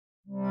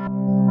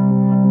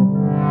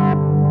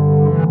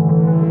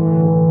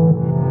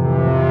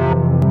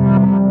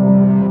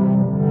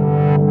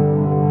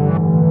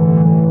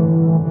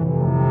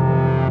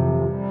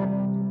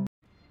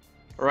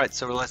Alright,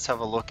 so let's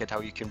have a look at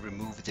how you can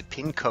remove the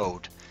PIN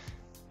code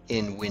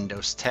in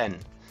Windows 10.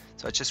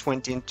 So I just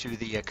went into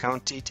the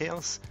account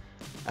details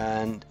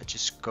and I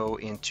just go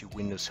into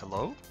Windows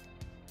Hello.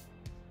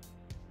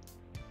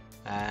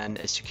 And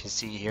as you can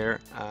see here,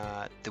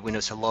 the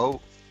Windows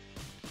Hello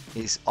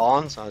is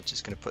on, so I'm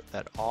just going to put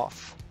that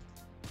off.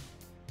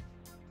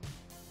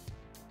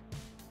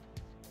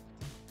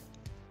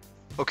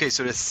 Okay,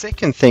 so the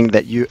second thing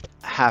that you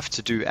have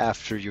to do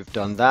after you've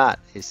done that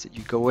is that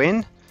you go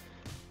in,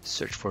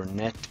 search for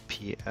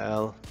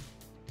NetPL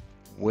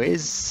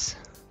Wiz,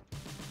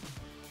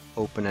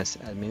 open as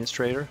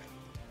administrator.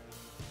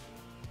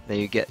 Then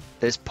you get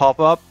this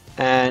pop-up,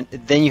 and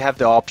then you have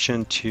the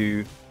option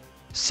to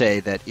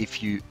say that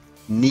if you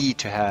need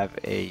to have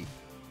a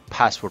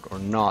password or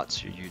not,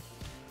 so you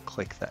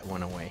click that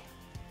one away.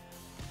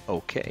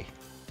 Okay.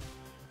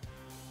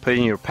 Put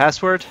in your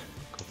password,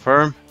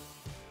 confirm,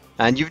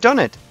 and you've done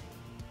it.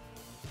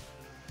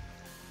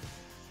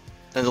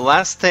 And the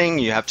last thing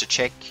you have to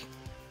check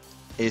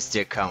is the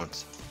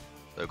account.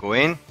 So go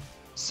in,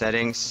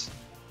 settings,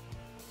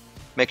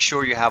 make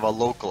sure you have a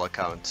local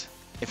account.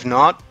 If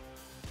not,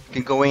 you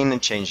can go in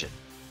and change it.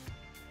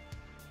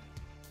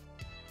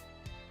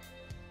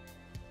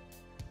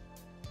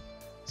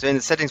 So in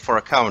the settings for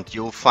account,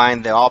 you'll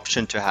find the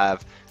option to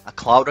have a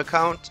cloud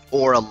account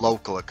or a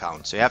local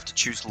account. So you have to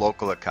choose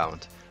local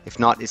account. If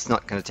not, it's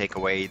not going to take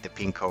away the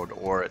PIN code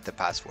or the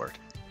password.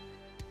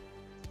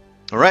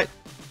 Alright,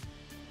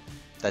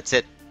 that's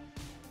it.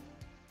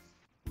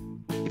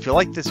 If you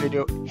like this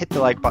video, hit the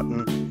like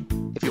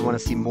button. If you want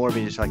to see more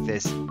videos like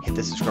this, hit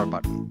the subscribe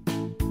button.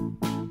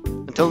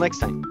 Until next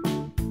time.